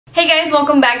Hey guys,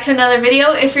 welcome back to another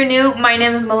video. If you're new, my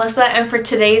name is Melissa, and for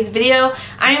today's video,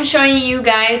 I am showing you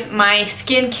guys my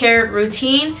skincare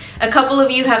routine. A couple of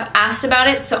you have asked about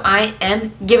it, so I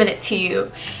am giving it to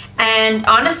you. And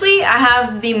honestly, I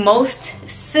have the most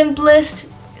simplest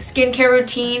skincare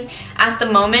routine at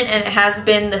the moment, and it has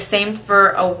been the same for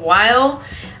a while.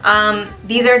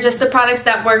 These are just the products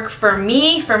that work for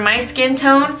me, for my skin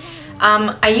tone.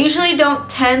 I usually don't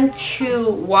tend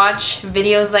to watch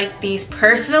videos like these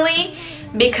personally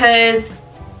because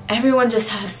everyone just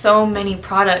has so many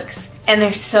products and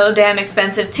they're so damn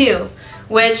expensive too,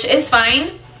 which is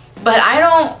fine, but I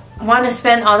don't want to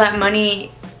spend all that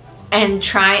money and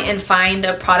try and find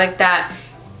a product that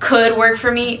could work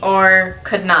for me or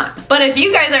could not. But if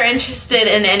you guys are interested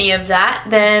in any of that,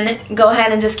 then go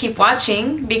ahead and just keep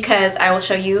watching because I will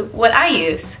show you what I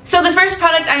use. So the first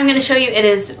product I'm going to show you, it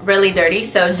is really dirty,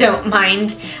 so don't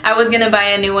mind. I was going to buy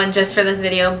a new one just for this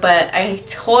video, but I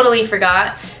totally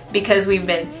forgot because we've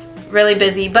been really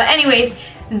busy. But anyways,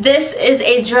 this is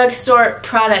a drugstore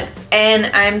product, and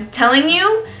I'm telling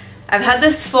you, I've had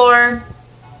this for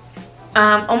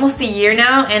almost a year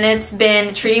now, and it's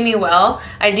been treating me well.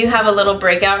 I do have a little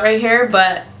breakout right here,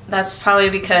 but that's probably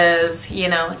because, you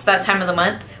know, it's that time of the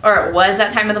month, or it was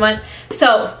that time of the month.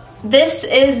 So this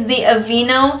is the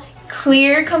Aveeno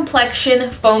Clear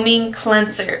Complexion Foaming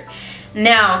Cleanser.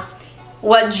 Now,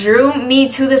 what drew me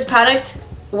to this product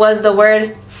was the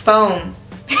word foam.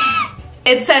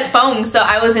 It said foam, so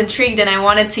I was intrigued and I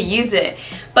wanted to use it.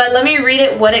 But let me read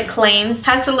it what it claims.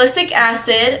 Has salicylic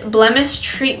acid, blemish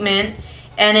treatment,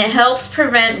 and it helps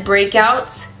prevent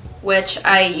breakouts, which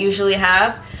I usually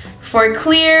have, for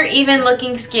clear, even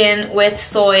looking skin with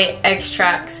soy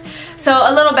extracts. So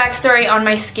a little backstory on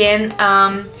my skin.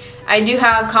 I do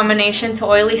have combination to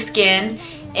oily skin,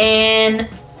 and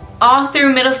all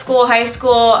through middle school, high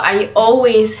school, I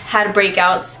always had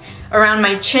breakouts around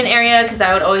my chin area because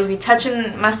I would always be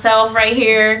touching myself right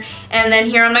here, and then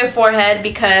here on my forehead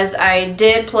because I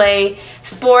did play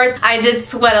sports. I did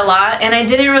sweat a lot and I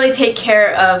didn't really take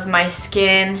care of my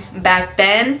skin back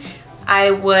then.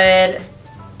 I would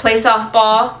play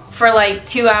softball for like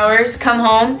 2 hours, come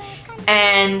home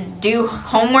and do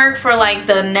homework for like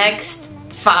the next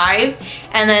 5,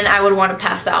 and then I would want to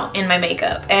pass out in my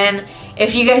makeup. And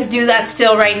if you guys do that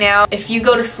still right now, if you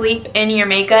go to sleep in your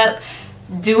makeup,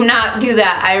 do not do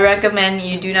that. I recommend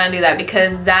you do not do that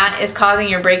because that is causing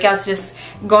your breakouts, just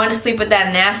going to sleep with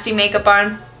that nasty makeup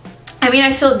on. I mean, I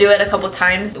still do it a couple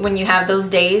times when you have those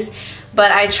days,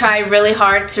 but I try really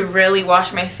hard to really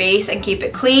wash my face and keep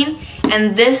it clean.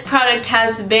 And this product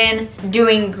has been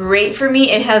doing great for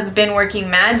me. It has been working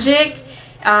magic.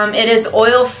 It is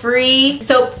oil-free,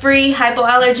 soap-free,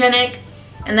 hypoallergenic.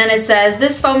 And then it says,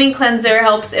 this foaming cleanser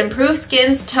helps improve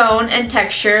skin's tone and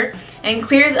texture and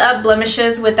clears up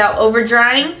blemishes without over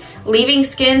drying, leaving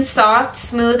skin soft,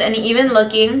 smooth, and even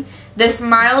looking. This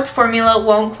mild formula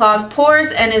won't clog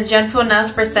pores and is gentle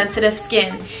enough for sensitive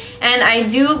skin. And I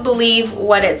do believe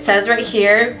what it says right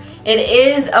here. It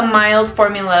is a mild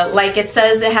formula. Like it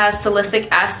says, it has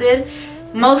salicylic acid.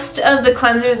 Most of the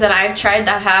cleansers that I've tried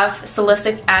that have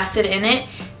salicylic acid in it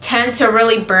tend to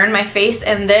really burn my face,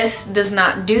 and this does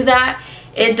not do that.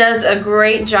 It does a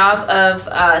great job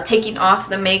of taking off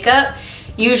the makeup,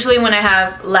 usually when I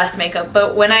have less makeup.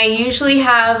 But when I usually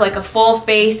have like a full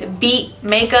face beat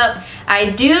makeup, I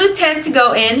do tend to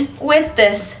go in with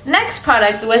this next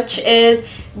product, which is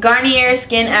Garnier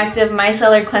Skin Active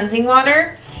Micellar Cleansing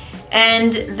Water.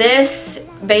 And this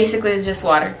basically is just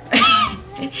water.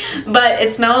 But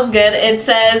it smells good. It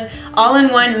says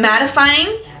all-in-one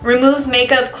mattifying, removes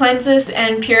makeup, cleanses,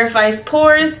 and purifies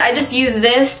pores. I just use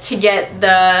this to get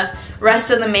the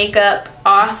rest of the makeup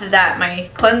off that my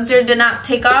cleanser did not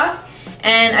take off.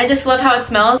 And I just love how it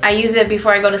smells. I use it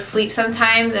before I go to sleep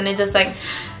sometimes, and it just like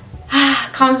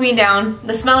calms me down.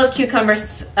 The smell of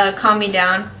cucumbers calm me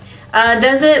down.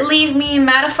 Does it leave me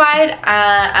mattified?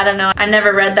 I don't know. I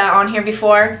never read that on here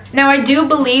before. Now I do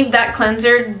believe that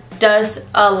cleanser does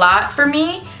a lot for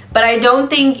me, but I don't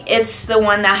think it's the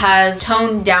one that has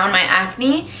toned down my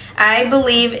acne. I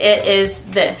believe it is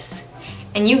this.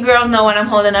 And you girls know what I'm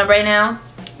holding up right now.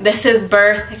 This is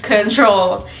birth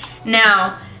control.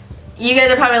 Now, you guys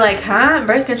are probably like, huh?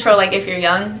 Birth control, like if you're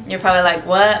young, you're probably like,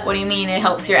 what? What do you mean it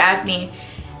helps your acne?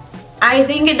 I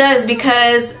think it does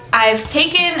because I've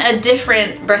taken a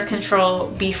different birth control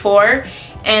before,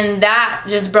 and that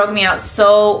just broke me out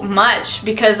so much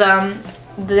because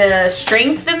the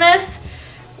strength in this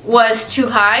was too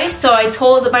high. So I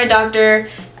told my doctor,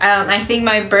 I think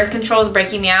my birth control is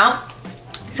breaking me out.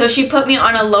 So she put me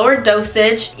on a lower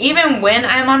dosage. Even when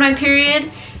I'm on my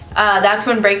period, that's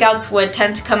when breakouts would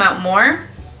tend to come out more.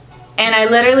 and I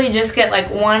literally just get like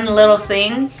one little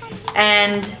thing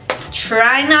and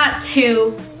try not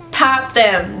to pop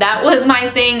them. That was my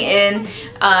thing in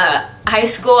high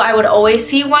school. I would always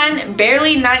see one,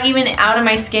 barely not even out of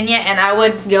my skin yet, and I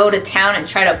would go to town and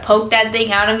try to poke that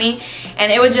thing out of me,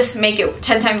 and it would just make it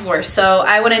 10 times worse. So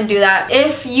I wouldn't do that.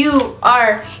 If you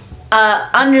are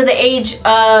under the age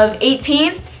of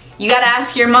 18, you gotta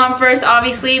ask your mom first,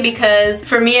 obviously, because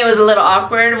for me it was a little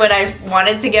awkward when I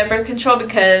wanted to get birth control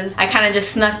because I kind of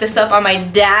just snuck this up on my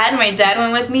dad. My dad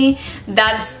went with me.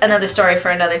 That's another story for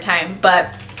another time.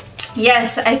 But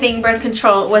yes, I think birth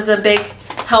control was a big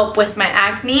help with my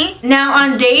acne. Now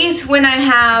on days when I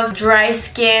have dry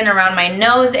skin around my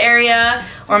nose area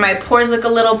or my pores look a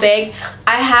little big,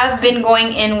 I have been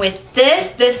going in with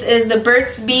this. This is the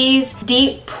Burt's Bees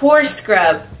Deep Pore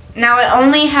Scrub. Now I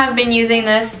only have been using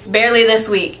this barely this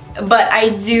week, but I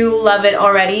do love it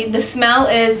already. The smell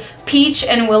is peach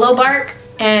and willow bark,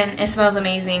 and it smells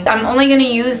amazing. I'm only going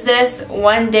to use this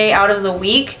one day out of the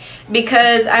week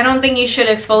because I don't think you should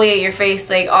exfoliate your face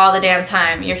like all the damn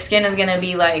time. Your skin is going to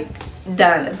be like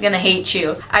done. It's going to hate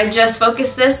you. I just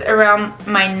focus this around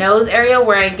my nose area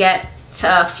where I get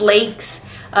flakes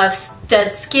of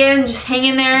dead skin just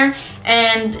hanging there,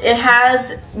 and it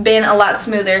has been a lot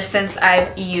smoother since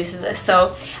I've used this.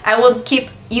 So I will keep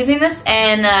using this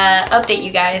and update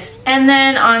you guys. And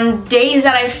then on days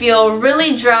that I feel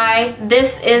really dry,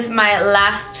 this is my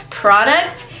last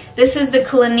product. This is the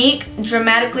Clinique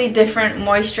Dramatically Different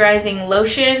Moisturizing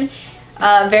Lotion.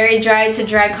 Very dry to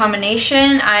dry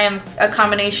combination. I am a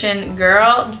combination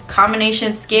girl,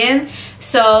 combination skin,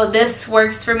 so this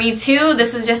works for me too.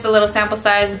 This is just a little sample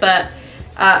size, but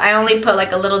I only put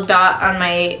like a little dot on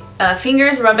my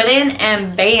fingers, rub it in,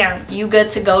 and bam, you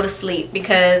good to go to sleep,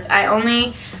 because I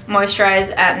only moisturize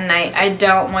at night. I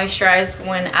don't moisturize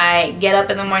when I get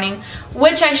up in the morning,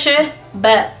 which I should,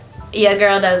 but yeah,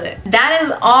 girl does it. That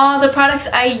is all the products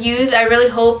I use. I really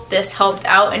hope this helped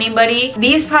out anybody.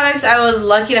 These products I was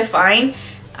lucky to find.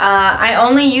 I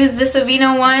only use this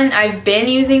Aveeno one. I've been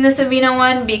using this Aveeno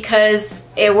one because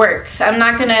it works. I'm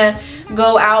not gonna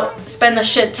go out, spend a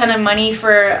shit ton of money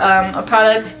for a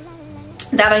product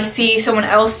that I see someone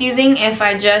else using if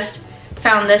I just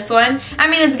found this one. I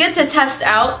mean, it's good to test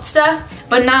out stuff,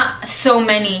 but not so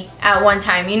many at one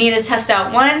time. You need to test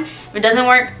out one. If it doesn't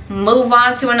work, move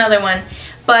on to another one.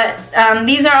 But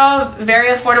these are all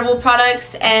very affordable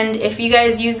products, and if you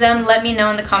guys use them, let me know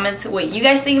in the comments what you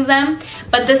guys think of them.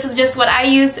 But this is just what I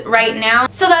use right now.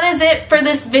 So that is it for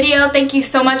this video. Thank you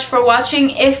so much for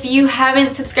watching. If you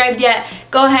haven't subscribed yet,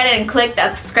 go ahead and click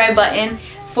that subscribe button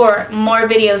for more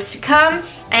videos to come,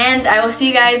 and I will see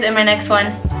you guys in my next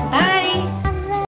one.